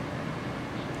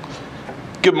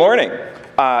Good morning.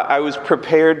 I was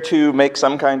prepared to make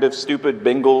some kind of stupid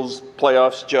Bengals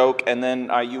playoffs joke, and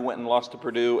then IU went and lost to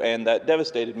Purdue, and that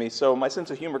devastated me. So my sense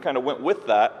of humor kind of went with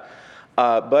that,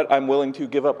 but I'm willing to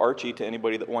give up Archie to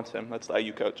anybody that wants him. That's the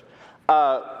IU coach.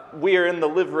 We are in the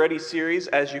Live Ready series,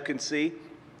 as you can see.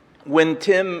 When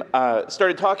Tim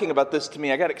started talking about this to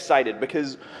me, I got excited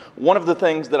because one of the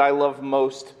things that I love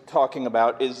most talking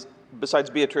about is,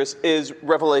 besides Beatrice, is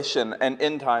Revelation and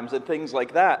end times and things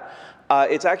like that.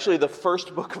 It's actually the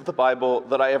first book of the Bible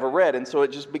that I ever read, and so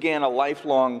it just began a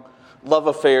lifelong love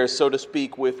affair, so to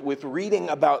speak, with reading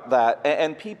about that.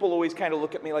 And people always kind of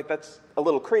look at me like that's a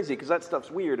little crazy because that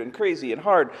stuff's weird and crazy and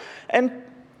hard. And,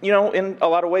 you know, in a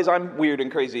lot of ways I'm weird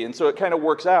and crazy, and so it kind of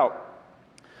works out.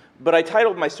 But I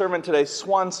titled my sermon today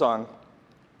Swan Song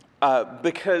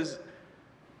because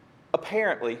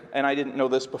apparently, and I didn't know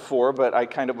this before, but I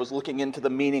kind of was looking into the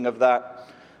meaning of that,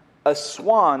 a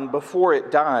swan, before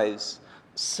it dies,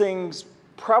 sings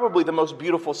probably the most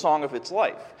beautiful song of its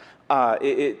life.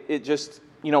 It just,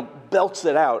 belts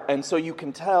it out. And so you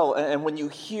can tell, and when you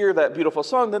hear that beautiful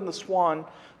song, then the swan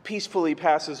peacefully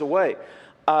passes away.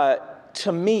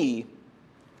 To me,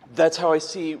 that's how I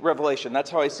see Revelation. That's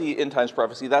how I see end times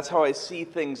prophecy. That's how I see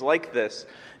things like this.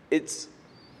 It's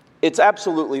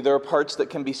absolutely, there are parts that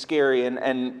can be scary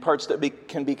and parts that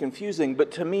can be confusing, but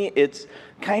to me, it's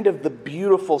kind of the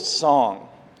beautiful song.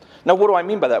 Now, what do I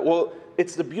mean by that? Well,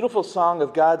 it's the beautiful song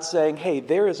of God saying, hey,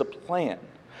 there is a plan.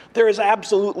 There is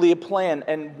absolutely a plan,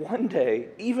 and one day,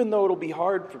 even though it'll be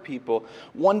hard for people,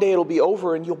 one day it'll be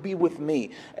over and you'll be with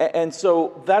me. And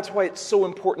so that's why it's so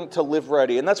important to live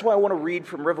ready. And that's why I want to read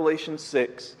from Revelation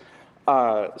 6,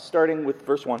 starting with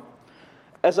verse 1.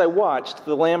 As I watched,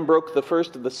 the Lamb broke the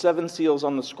first of the 7 seals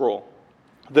on the scroll.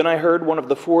 Then I heard one of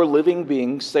the 4 living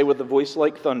beings say with a voice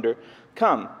like thunder,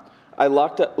 "Come." I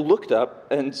looked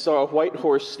up and saw a white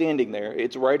horse standing there.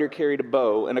 Its rider carried a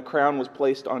bow, and a crown was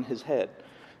placed on his head.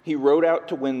 He rode out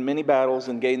to win many battles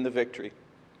and gain the victory.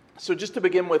 So just to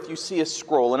begin with, you see a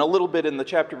scroll, and a little bit in the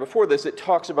chapter before this, it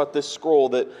talks about this scroll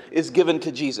that is given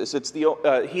to Jesus.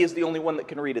 He is the only one that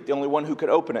can read it, the only one who could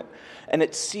open it. And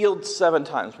it's sealed 7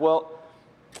 times. Well,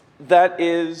 that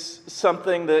is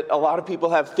something that a lot of people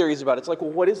have theories about. It's like,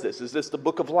 well, what is this? Is this the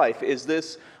book of life? Is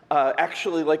this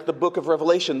actually like the book of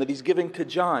Revelation that he's giving to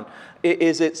John?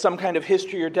 Is it some kind of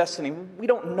history or destiny? We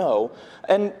don't know.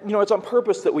 And, it's on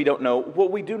purpose that we don't know.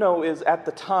 What we do know is at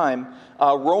the time,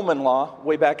 Roman law,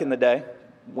 way back in the day,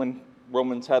 when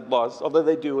Romans had laws, although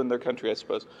they do in their country, I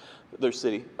suppose, their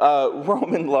city,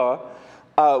 Roman law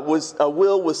a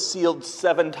will was sealed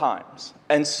 7 times.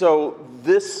 And so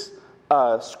this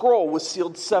scroll was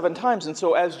sealed 7 times. And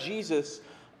so as Jesus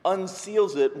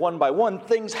unseals it one by one,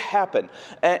 things happen.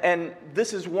 And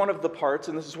this is one of the parts,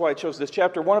 and this is why I chose this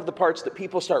chapter, one of the parts that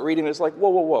people start reading is like,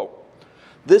 whoa.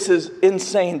 This is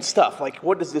insane stuff. Like,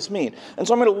 what does this mean? And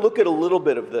so I'm going to look at a little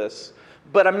bit of this,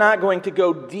 but I'm not going to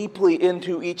go deeply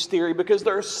into each theory because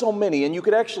there are so many, and you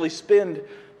could actually spend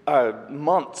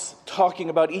months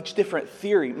talking about each different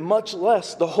theory, much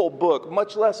less the whole book,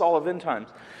 much less all of end times.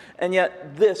 And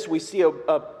yet this, we see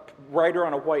a rider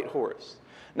on a white horse.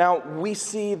 Now, we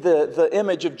see the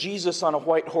image of Jesus on a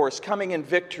white horse coming in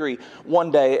victory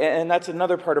one day, and that's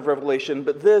another part of Revelation.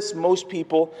 But this, most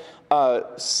people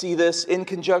see this in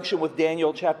conjunction with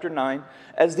Daniel chapter 9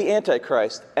 as the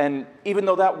Antichrist. And even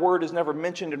though that word is never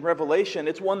mentioned in Revelation,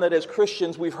 it's one that as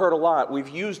Christians we've heard a lot, we've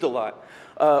used a lot.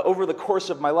 Over the course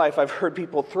of my life, I've heard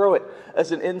people throw it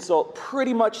as an insult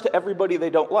pretty much to everybody they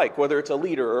don't like, whether it's a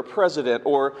leader or a president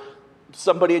or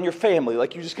somebody in your family.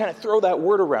 Like, you just kind of throw that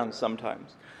word around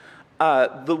sometimes.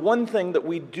 The one thing that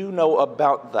we do know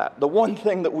about that, the one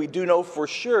thing that we do know for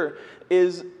sure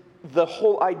is the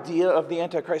whole idea of the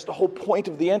Antichrist, the whole point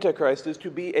of the Antichrist is to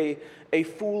be a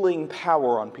fooling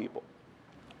power on people.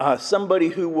 Somebody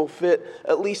who will fit,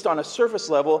 at least on a surface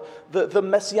level, the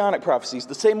messianic prophecies,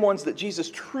 the same ones that Jesus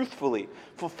truthfully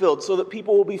fulfilled, so that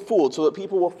people will be fooled, so that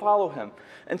people will follow him.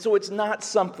 And so it's not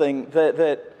something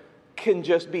that can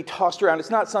just be tossed around. It's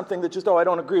not something that just, I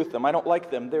don't agree with them, I don't like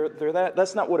them, they're that.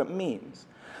 That's not what it means.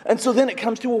 And so then it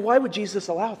comes to, why would Jesus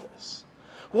allow this?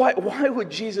 Why would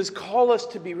Jesus call us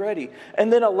to be ready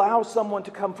and then allow someone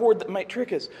to come forward that might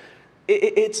trick us?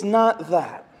 It's not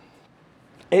that.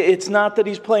 It's not that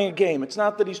he's playing a game. It's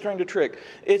not that he's trying to trick.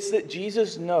 It's that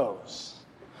Jesus knows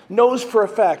for a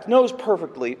fact, knows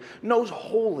perfectly, knows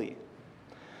wholly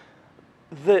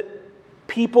that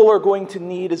people are going to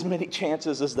need as many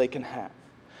chances as they can have.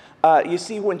 You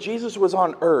see, when Jesus was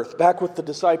on earth, back with the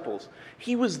disciples,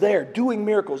 he was there doing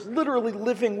miracles, literally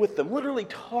living with them, literally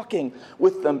talking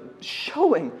with them,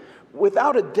 showing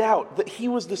without a doubt that he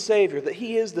was the Savior, that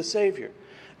he is the Savior.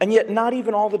 And yet not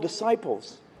even all the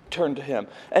disciples turned to him.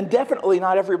 And definitely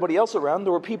not everybody else around.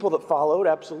 There were people that followed,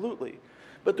 absolutely.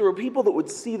 But there were people that would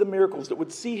see the miracles, that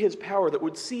would see his power, that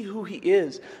would see who he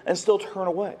is, and still turn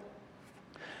away.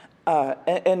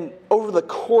 And over the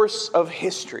course of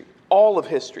history, all of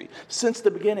history, since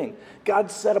the beginning,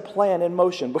 God set a plan in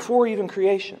motion before even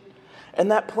creation. And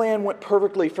that plan went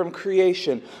perfectly from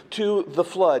creation to the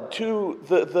flood, to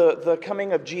the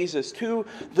coming of Jesus, to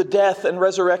the death and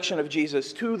resurrection of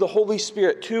Jesus, to the Holy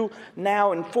Spirit, to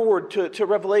now and forward to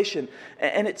Revelation.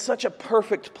 And it's such a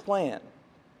perfect plan.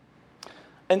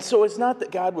 And so it's not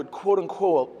that God would quote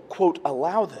unquote, quote,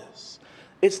 allow this.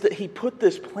 It's that he put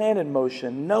this plan in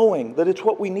motion knowing that it's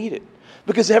what we needed.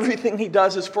 Because everything he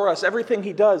does is for us. Everything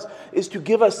he does is to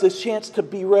give us this chance to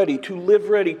be ready, to live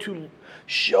ready, to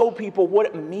show people what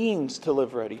it means to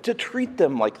live ready, to treat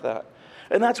them like that.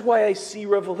 And that's why I see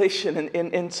Revelation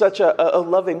in such a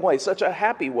loving way, such a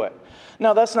happy way.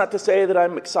 Now, that's not to say that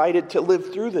I'm excited to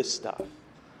live through this stuff.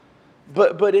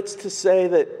 But it's to say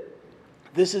that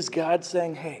this is God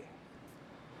saying, hey,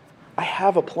 I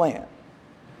have a plan.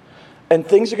 And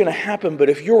things are going to happen, but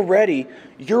if you're ready,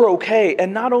 you're okay.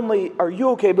 And not only are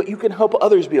you okay, but you can help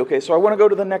others be okay. So I want to go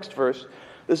to the next verse.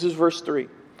 This is verse 3.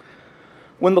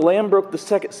 When the Lamb broke the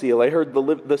second seal, I heard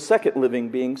the second living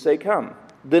being say, come.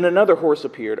 Then another horse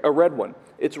appeared, a red one.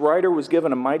 Its rider was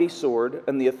given a mighty sword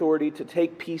and the authority to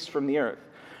take peace from the earth.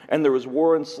 And there was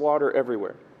war and slaughter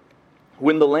everywhere.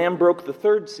 When the Lamb broke the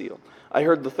third seal, I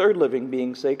heard the third living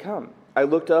being say, come. I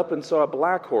looked up and saw a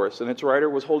black horse, and its rider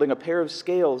was holding a pair of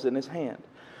scales in his hand.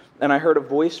 And I heard a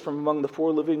voice from among the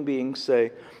four living beings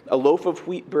say, a loaf of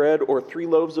wheat bread or 3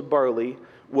 loaves of barley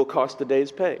will cost a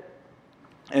day's pay.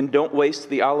 And don't waste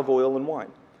the olive oil and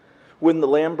wine. When the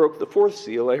Lamb broke the fourth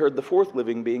seal, I heard the fourth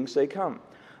living being say, come.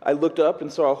 I looked up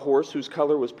and saw a horse whose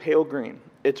color was pale green.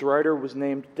 Its rider was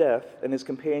named Death, and his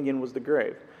companion was the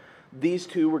grave. These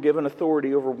two were given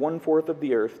authority over 1/4 of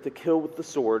the earth to kill with the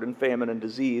sword and famine and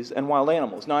disease and wild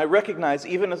animals. Now I recognize,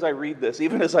 even as I read this,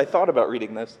 even as I thought about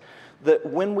reading this, that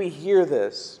when we hear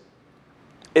this,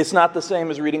 it's not the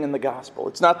same as reading in the gospel.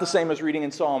 It's not the same as reading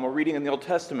in Psalm or reading in the Old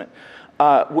Testament.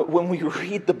 When we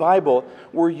read the Bible,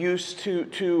 we're used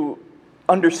to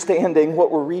understanding what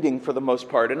we're reading for the most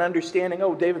part, and understanding,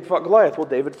 oh, David fought Goliath. Well,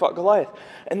 David fought Goliath.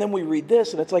 And then we read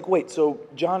this, and it's like, wait, so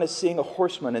John is seeing a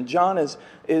horseman, and John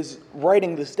is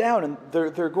writing this down, and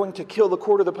they're going to kill the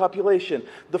quarter of the population.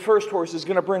 The first horse is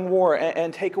going to bring war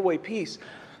and take away peace.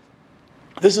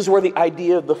 This is where the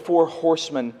idea of the 4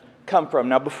 horsemen come from.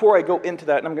 Now, before I go into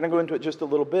that, and I'm going to go into it just a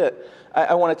little bit,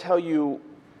 I want to tell you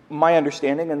my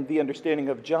understanding and the understanding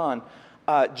of John.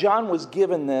 John was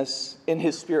given this in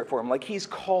his spirit form. Like, he's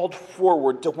called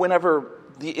forward to whenever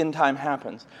the end time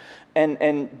happens.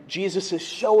 And Jesus is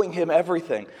showing him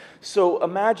everything. So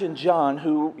imagine John,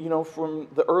 who, from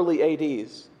the early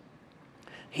ADs,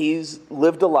 he's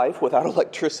lived a life without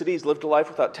electricity. He's lived a life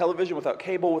without television, without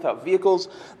cable, without vehicles.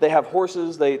 They have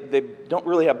horses. They don't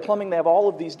really have plumbing. They have all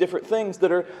of these different things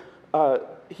that are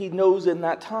he knows in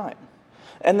that time.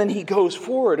 And then he goes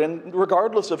forward, and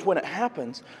regardless of when it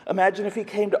happens, imagine if he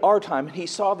came to our time and he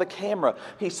saw the camera,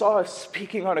 he saw us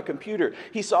speaking on a computer,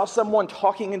 he saw someone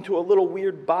talking into a little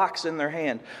weird box in their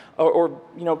hand, or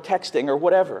texting or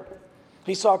whatever.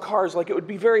 He saw cars. Like, it would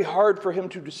be very hard for him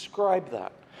to describe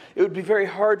that. It would be very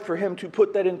hard for him to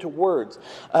put that into words.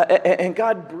 And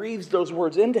God breathes those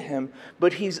words into him,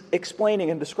 but he's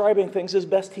explaining and describing things as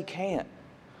best he can.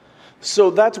 So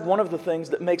that's one of the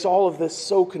things that makes all of this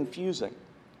so confusing.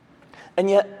 And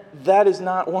yet, that is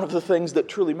not one of the things that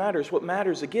truly matters. What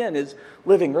matters, again, is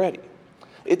living ready.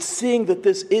 It's seeing that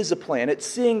this is a plan. It's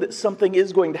seeing that something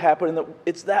is going to happen, and that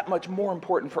it's that much more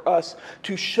important for us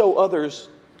to show others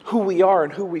who we are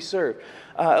and who we serve.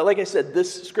 Like I said,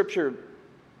 this scripture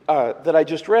that I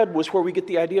just read was where we get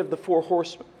the idea of the 4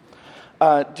 horsemen.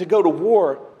 To go to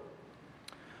war,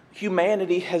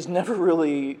 humanity has never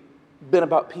really been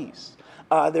about peace.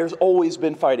 There's always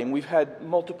been fighting. We've had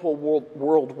multiple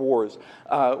world wars.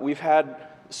 We've had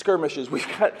skirmishes. We've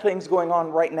got things going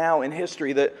on right now in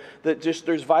history that just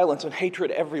there's violence and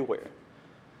hatred everywhere.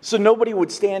 So nobody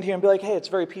would stand here and be like, hey, it's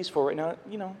very peaceful right now.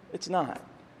 It's not.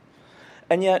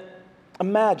 And yet,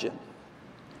 imagine,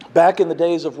 back in the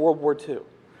days of World War II,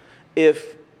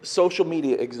 if social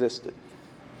media existed,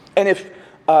 and if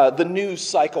the news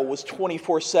cycle was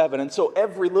 24/7, and so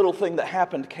every little thing that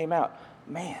happened came out,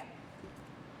 man,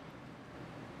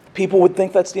 people would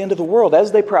think that's the end of the world,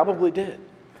 as they probably did.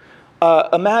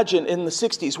 Imagine in the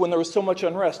 60s when there was so much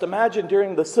unrest. Imagine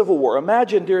during the Civil War.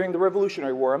 Imagine during the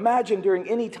Revolutionary War. Imagine during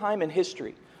any time in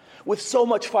history with so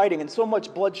much fighting and so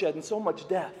much bloodshed and so much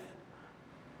death.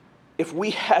 if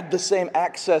we had the same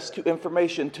access to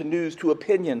information, to news, to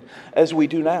opinion as we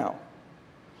do now.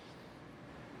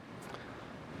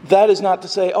 That is not to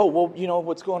say, oh, well, you know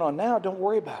what's going on now, don't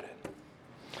worry about it.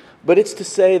 But it's to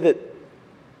say that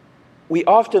we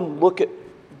often look at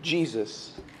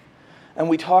Jesus and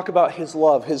we talk about His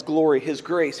love, His glory, His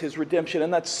grace, His redemption,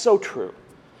 and that's so true.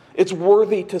 It's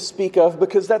worthy to speak of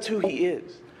because that's who He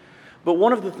is. But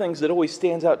one of the things that always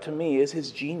stands out to me is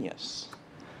His genius.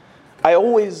 I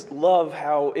always love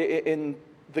how in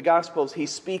the Gospels He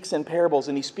speaks in parables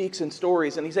and He speaks in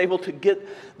stories, and He's able to get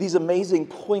these amazing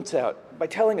points out by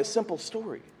telling a simple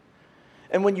story.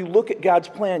 And when you look at God's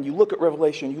plan, you look at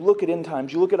Revelation, you look at end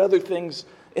times, you look at other things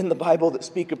in the Bible that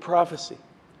speak of prophecy,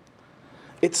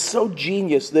 it's so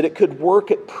genius that it could work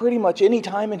at pretty much any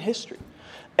time in history.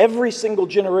 Every single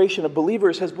generation of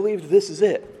believers has believed this is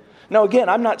it. Now again,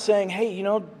 I'm not saying, hey,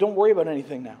 don't worry about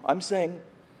anything now. I'm saying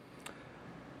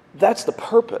that's the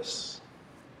purpose.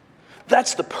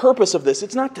 That's the purpose of this.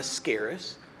 It's not to scare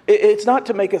us. It's not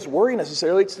to make us worry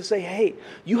necessarily. It's to say, hey,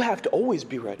 you have to always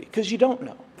be ready because you don't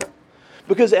know.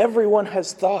 Because everyone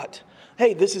has thought,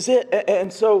 hey, this is it.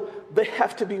 And so they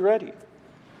have to be ready.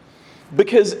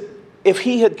 Because if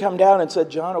He had come down and said,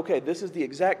 John, okay, this is the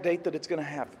exact date that it's going to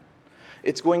happen.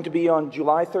 It's going to be on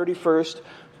July 31st,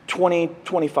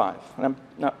 2025. And I'm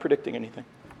not predicting anything.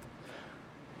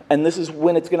 And this is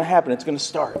when it's going to happen. It's going to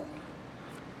start.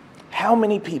 How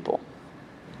many people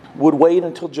would wait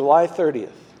until July 30th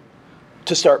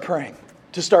to start praying,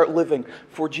 to start living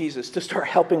for Jesus, to start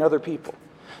helping other people?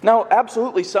 Now,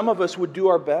 absolutely, some of us would do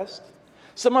our best.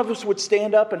 Some of us would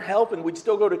stand up and help, and we'd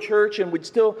still go to church, and we'd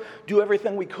still do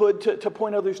everything we could to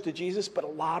point others to Jesus. But a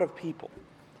lot of people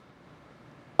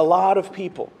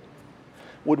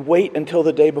would wait until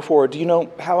the day before. Do you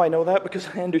know how I know that? Because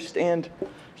I understand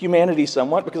humanity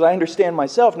somewhat, because I understand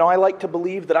myself. Now, I like to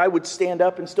believe that I would stand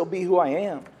up and still be who I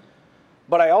am.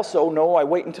 But I also know I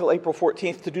wait until April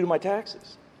 14th to do my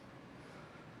taxes.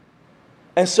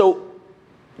 And so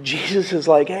Jesus is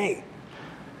like, hey,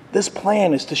 this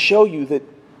plan is to show you that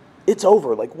it's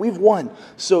over. Like, we've won.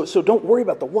 So don't worry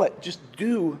about the what. Just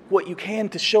do what you can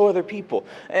to show other people.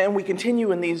 And we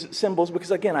continue in these symbols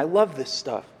because, again, I love this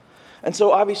stuff. And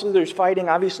so obviously there's fighting,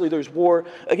 obviously there's war.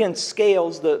 Again,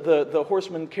 scales, the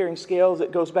horsemen carrying scales,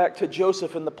 it goes back to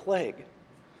Joseph and the plague.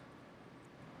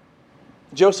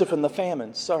 Joseph and the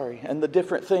famine, and the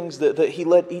different things that he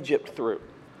led Egypt through.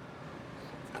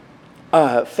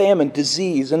 Famine,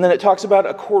 disease, and then it talks about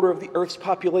a quarter of the earth's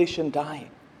population dying.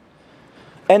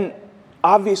 And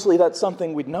obviously that's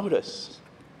something we'd notice.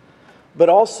 But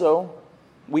also,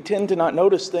 we tend to not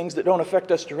notice things that don't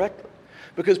affect us directly.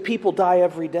 Because people die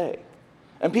every day.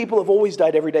 And people have always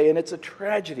died every day, and it's a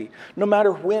tragedy, no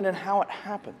matter when and how it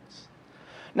happens.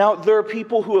 Now, there are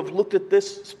people who have looked at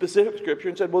this specific scripture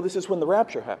and said, well, this is when the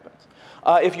rapture happens.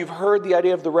 If you've heard the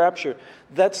idea of the rapture,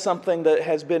 that's something that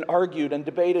has been argued and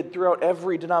debated throughout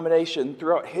every denomination,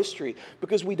 throughout history,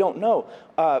 because we don't know.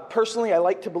 Personally, I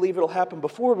like to believe it'll happen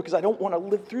before because I don't want to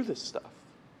live through this stuff.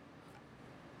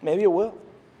 Maybe it will.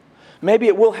 Maybe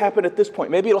it will happen at this point.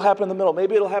 Maybe it'll happen in the middle.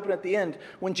 Maybe it'll happen at the end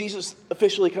when Jesus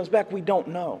officially comes back. We don't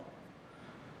know.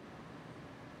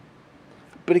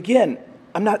 But again,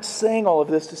 I'm not saying all of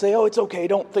this to say, oh, it's okay,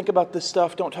 don't think about this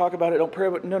stuff, don't talk about it, don't pray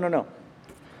about it. No.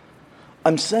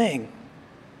 I'm saying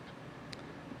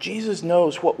Jesus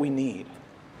knows what we need.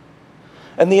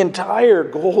 And the entire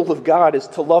goal of God is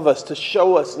to love us, to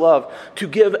show us love, to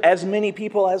give as many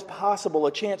people as possible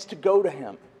a chance to go to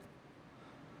Him.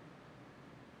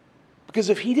 Because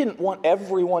if He didn't want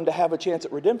everyone to have a chance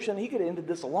at redemption, He could have ended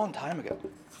this a long time ago.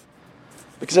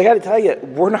 Because I got to tell you,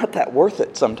 we're not that worth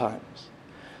it sometimes.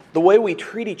 The way we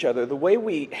treat each other, the way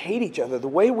we hate each other, the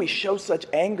way we show such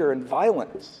anger and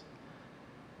violence.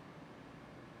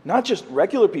 Not just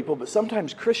regular people, but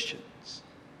sometimes Christians.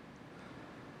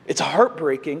 It's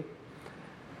heartbreaking,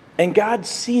 and God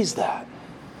sees that.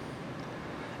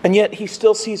 And yet He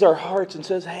still sees our hearts and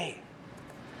says, hey,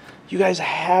 you guys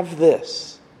have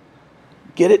this.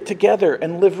 Get it together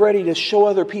and live ready to show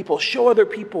other people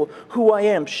who I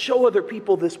am, show other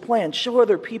people this plan, show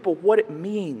other people what it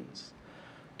means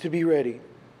to be ready.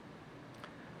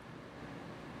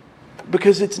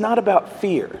 Because it's not about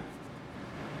fear.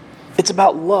 It's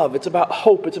about love. It's about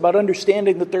hope. It's about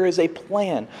understanding that there is a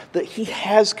plan, that He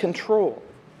has control.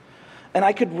 And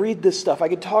I could read this stuff. I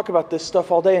could talk about this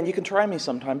stuff all day, and you can try me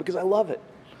sometime because I love it.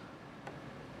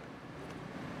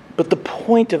 But the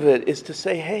point of it is to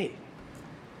say, hey,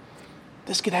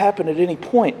 this could happen at any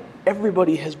point.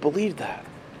 Everybody has believed that.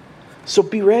 So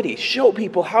be ready. Show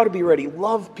people how to be ready.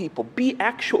 Love people. Be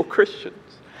actual Christians.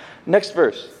 Next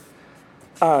verse.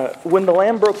 When the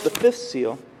Lamb broke the fifth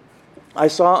seal, I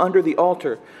saw under the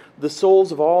altar the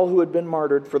souls of all who had been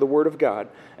martyred for the word of God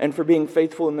and for being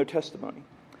faithful in their testimony.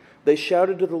 They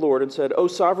shouted to the Lord and said, O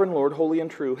sovereign Lord, holy and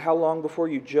true, how long before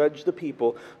you judge the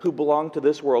people who belong to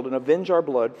this world and avenge our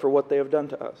blood for what they have done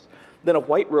to us? Then a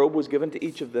white robe was given to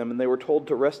each of them, and they were told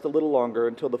to rest a little longer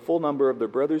until the full number of their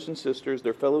brothers and sisters,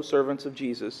 their fellow servants of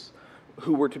Jesus,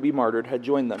 who were to be martyred, had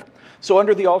joined them. So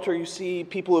under the altar you see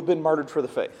people who have been martyred for the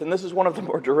faith. And this is one of the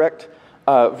more direct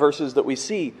verses that we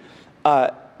see.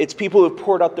 It's people who have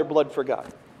poured out their blood for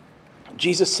God.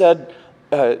 Jesus said,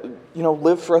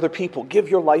 live for other people. Give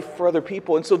your life for other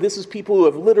people. And so this is people who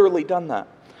have literally done that.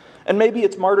 And maybe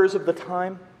it's martyrs of the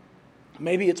time.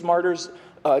 Maybe it's martyrs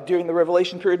during the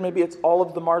Revelation period. Maybe it's all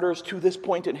of the martyrs to this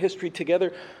point in history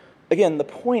together. Again, the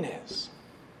point is,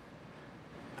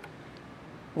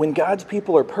 when God's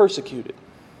people are persecuted,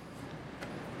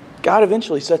 God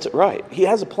eventually sets it right. He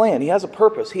has a plan. He has a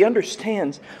purpose. He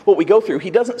understands what we go through. He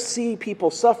doesn't see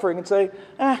people suffering and say,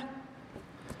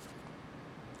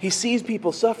 He sees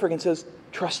people suffering and says,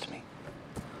 trust me.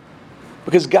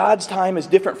 Because God's time is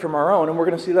different from our own, and we're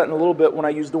going to see that in a little bit when I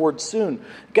use the word soon.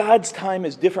 God's time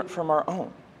is different from our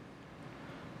own.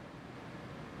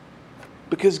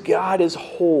 Because God is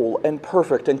whole and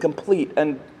perfect and complete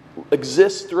and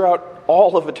exists throughout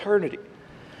all of eternity.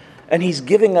 And He's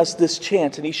giving us this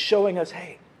chance, and He's showing us,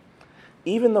 hey,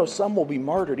 even though some will be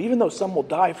martyred, even though some will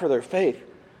die for their faith,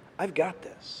 I've got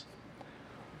this.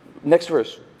 Next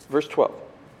verse 12.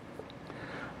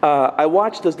 I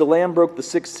watched as the Lamb broke the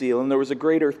sixth seal, and there was a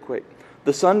great earthquake.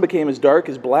 The sun became as dark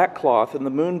as black cloth, and the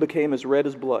moon became as red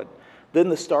as blood. Then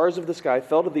the stars of the sky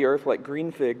fell to the earth like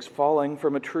green figs falling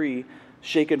from a tree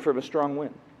shaken from a strong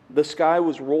wind. The sky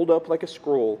was rolled up like a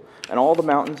scroll, and all the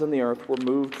mountains and the earth were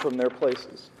moved from their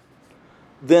places.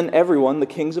 Then everyone, the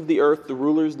kings of the earth, the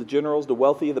rulers, the generals, the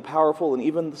wealthy, the powerful, and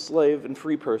even the slave and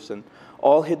free person,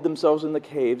 all hid themselves in the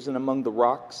caves and among the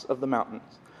rocks of the mountains.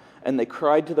 And they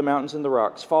cried to the mountains and the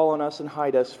rocks, fall on us and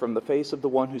hide us from the face of the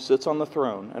one who sits on the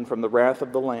throne and from the wrath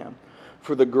of the Lamb.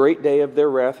 For the great day of their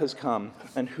wrath has come,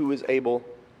 and who is able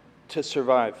to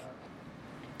survive?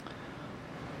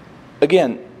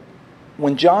 Again,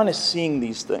 when John is seeing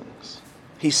these things,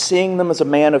 he's seeing them as a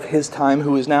man of his time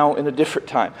who is now in a different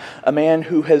time. A man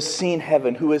who has seen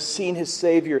heaven, who has seen his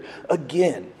Savior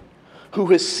again, who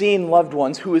has seen loved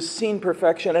ones, who has seen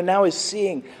perfection, and now is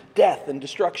seeing death and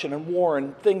destruction and war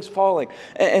and things falling.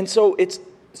 And so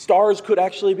stars could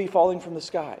actually be falling from the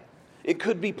sky. It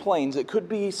could be planes, it could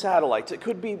be satellites, it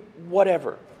could be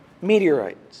whatever,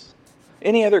 meteorites,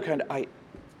 any other kind of item.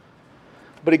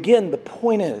 But again, the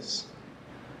point is,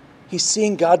 he's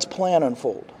seeing God's plan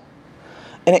unfold.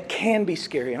 And it can be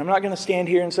scary. And I'm not going to stand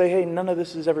here and say, hey, none of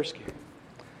this is ever scary.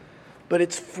 But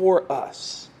it's for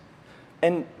us.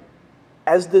 And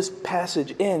as this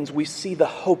passage ends, we see the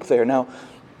hope there. Now,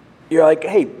 you're like,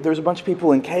 hey, there's a bunch of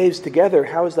people in caves together.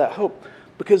 How is that hope?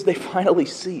 Because they finally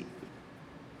see.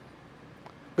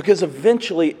 Because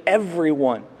eventually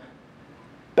everyone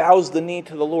bows the knee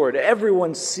to the Lord.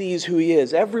 Everyone sees who He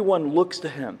is. Everyone looks to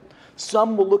Him.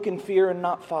 Some will look in fear and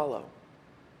not follow.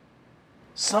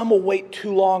 Some will wait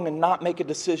too long and not make a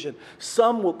decision.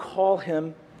 Some will call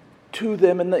Him to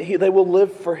them and they will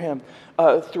live for Him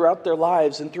throughout their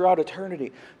lives and throughout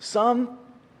eternity. Some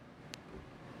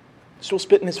will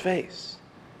spit in His face.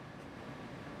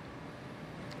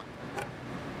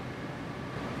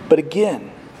 But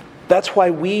again, that's why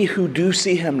we who do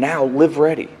see Him now live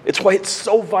ready. It's why it's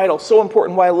so vital, so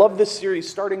important, why I love this series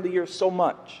starting the year so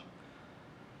much.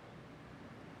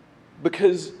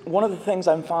 Because one of the things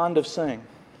I'm fond of saying,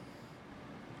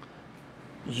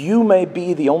 you may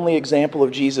be the only example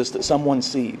of Jesus that someone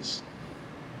sees.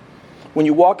 When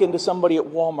you walk into somebody at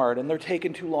Walmart and they're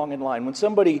taking too long in line, when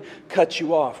somebody cuts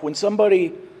you off, when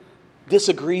somebody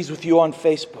disagrees with you on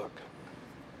Facebook,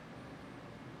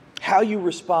 how you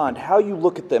respond, how you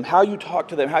look at them, how you talk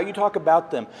to them, how you talk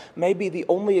about them may be the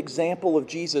only example of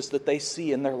Jesus that they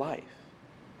see in their life.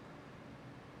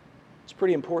 It's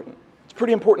pretty important. It's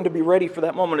pretty important to be ready for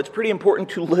that moment. It's pretty important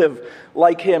to live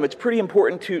like Him. It's pretty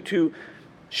important to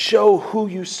show who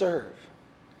you serve.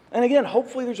 And again,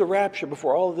 hopefully there's a rapture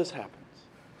before all of this happens.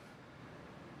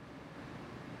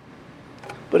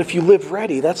 But if you live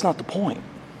ready, that's not the point.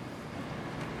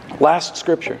 Last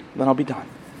scripture, then I'll be done.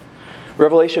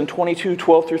 Revelation 22,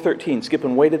 12 through 13,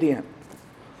 skipping way to the end.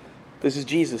 This is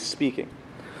Jesus speaking.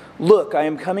 Look, I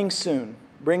am coming soon,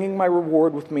 bringing my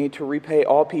reward with me to repay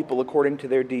all people according to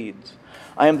their deeds.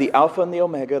 I am the Alpha and the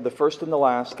Omega, the first and the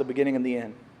last, the beginning and the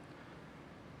end.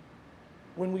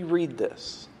 When we read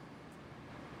this,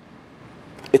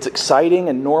 it's exciting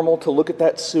and normal to look at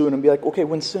that soon and be like, okay,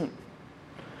 when soon?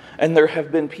 And there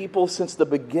have been people since the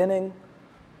beginning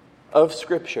of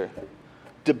Scripture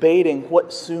debating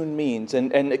what soon means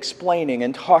and explaining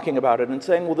and talking about it and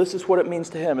saying, well, this is what it means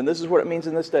to him and this is what it means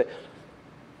in this day.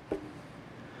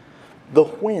 The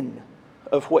when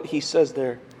of what he says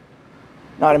there,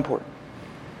 not important.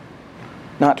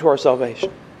 Not to our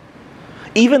salvation.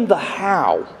 Even the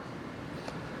how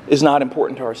is not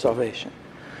important to our salvation.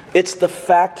 It's the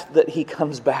fact that he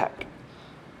comes back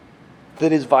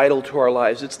that is vital to our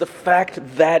lives. It's the fact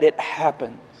that it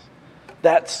happens.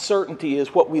 That certainty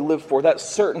is what we live for. That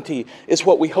certainty is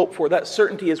what we hope for. That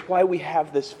certainty is why we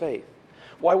have this faith.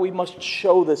 Why we must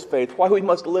show this faith. Why we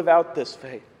must live out this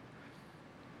faith.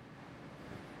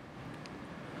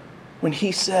 When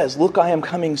he says, look, I am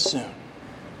coming soon.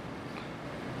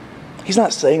 He's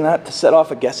not saying that to set off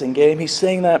a guessing game. He's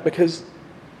saying that because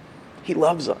he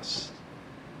loves us.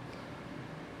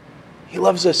 He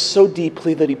loves us so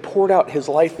deeply that he poured out his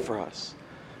life for us.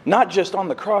 Not just on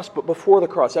the cross, but before the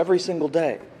cross, every single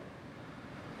day.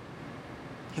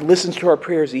 He listens to our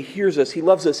prayers. He hears us. He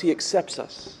loves us. He accepts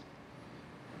us.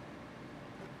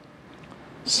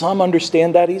 Some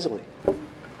understand that easily.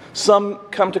 Some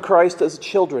come to Christ as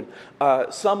children.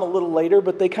 Some a little later,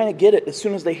 but they kind of get it as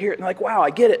soon as they hear it. And they're like, wow,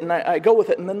 I get it. And I go with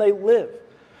it. And then they live.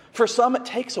 For some, it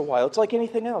takes a while. It's like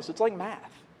anything else. It's like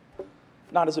math.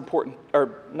 Not as important,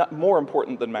 or not more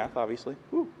important than math, obviously.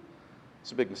 Whew,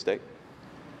 it's a big mistake.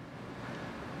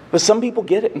 But some people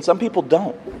get it and some people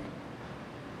don't.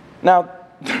 Now,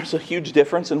 there's a huge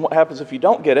difference in what happens if you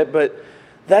don't get it, but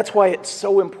that's why it's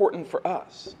so important for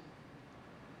us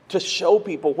to show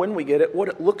people when we get it what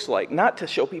it looks like. Not to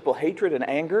show people hatred and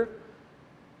anger.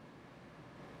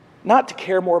 Not to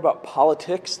care more about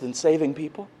politics than saving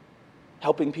people.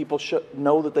 Helping people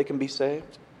know that they can be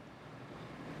saved.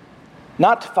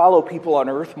 Not to follow people on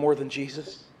earth more than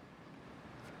Jesus.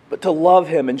 But to love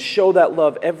him and show that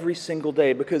love every single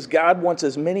day, because God wants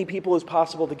as many people as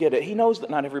possible to get it. He knows that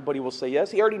not everybody will say yes.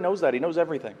 He already knows that. He knows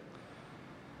everything.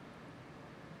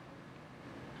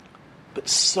 But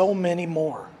so many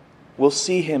more will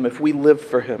see him if we live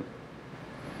for him.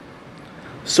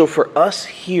 So for us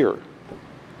here,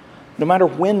 no matter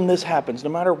when this happens, no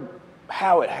matter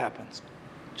how it happens,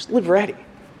 just live ready.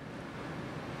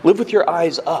 Live with your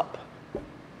eyes up.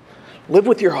 Live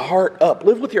with your heart up.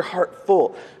 Live with your heart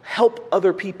full. Help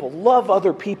other people. Love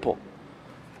other people.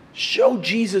 Show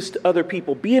Jesus to other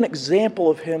people. Be an example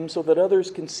of him so that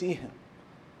others can see him.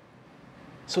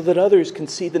 So that others can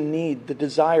see the need, the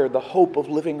desire, the hope of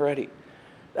living ready.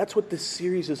 That's what this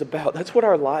series is about. That's what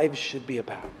our lives should be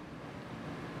about.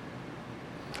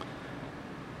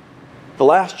 The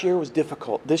last year was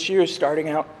difficult. This year is starting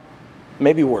out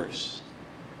maybe worse.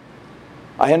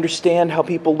 I understand how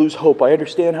people lose hope. I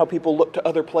understand how people look to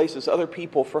other places, other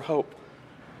people for hope.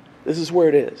 This is where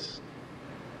it is.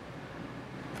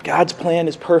 God's plan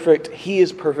is perfect. He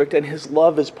is perfect, and his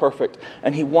love is perfect.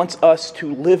 And he wants us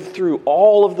to live through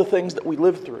all of the things that we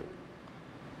live through.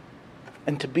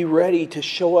 And to be ready to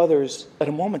show others at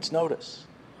a moment's notice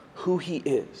who he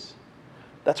is.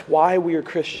 That's why we are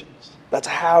Christians. That's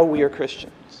how we are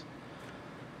Christians.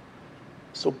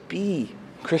 So be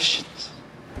Christians.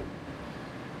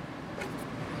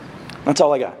 That's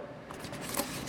all I got.